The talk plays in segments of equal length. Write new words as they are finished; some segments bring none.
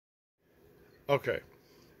Okay,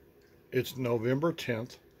 it's November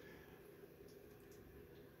 10th,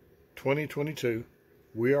 2022.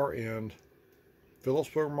 We are in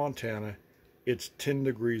Phillipsburg, Montana. It's 10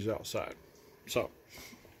 degrees outside. So,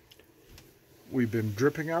 we've been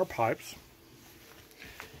dripping our pipes.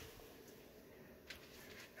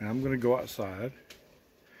 And I'm going to go outside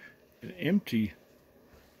and empty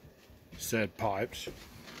said pipes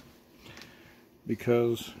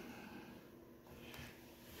because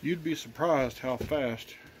you'd be surprised how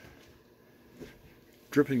fast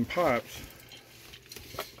dripping pipes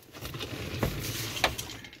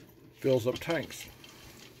fills up tanks.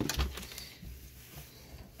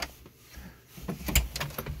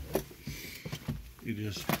 It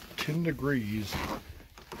is 10 degrees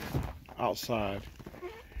outside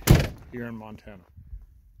here in Montana.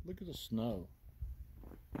 Look at the snow.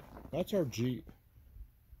 That's our Jeep.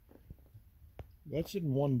 That's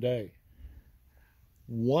in one day.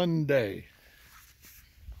 One day.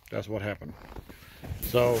 That's what happened.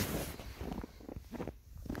 So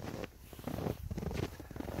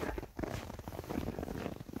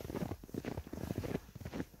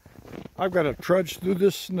I've got to trudge through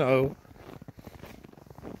this snow.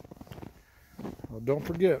 Well, don't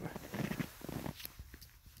forget,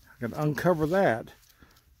 I can uncover that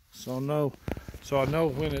so I know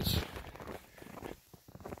when it's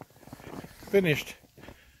finished.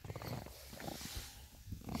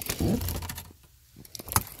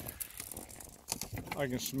 I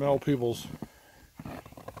can smell people's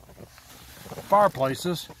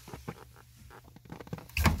fireplaces.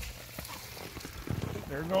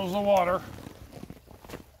 There goes the water.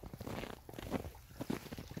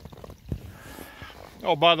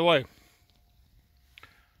 Oh, by the way,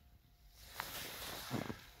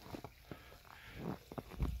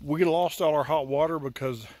 we lost all our hot water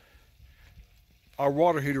because our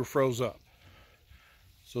water heater froze up.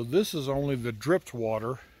 So this is only the dripped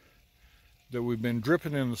water that we've been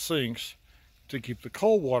dripping in the sinks to keep the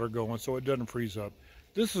cold water going so it doesn't freeze up.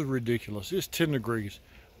 This is ridiculous. It's 10 degrees.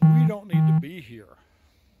 We don't need to be here.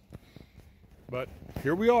 But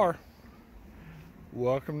here we are.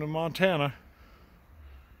 Welcome to Montana.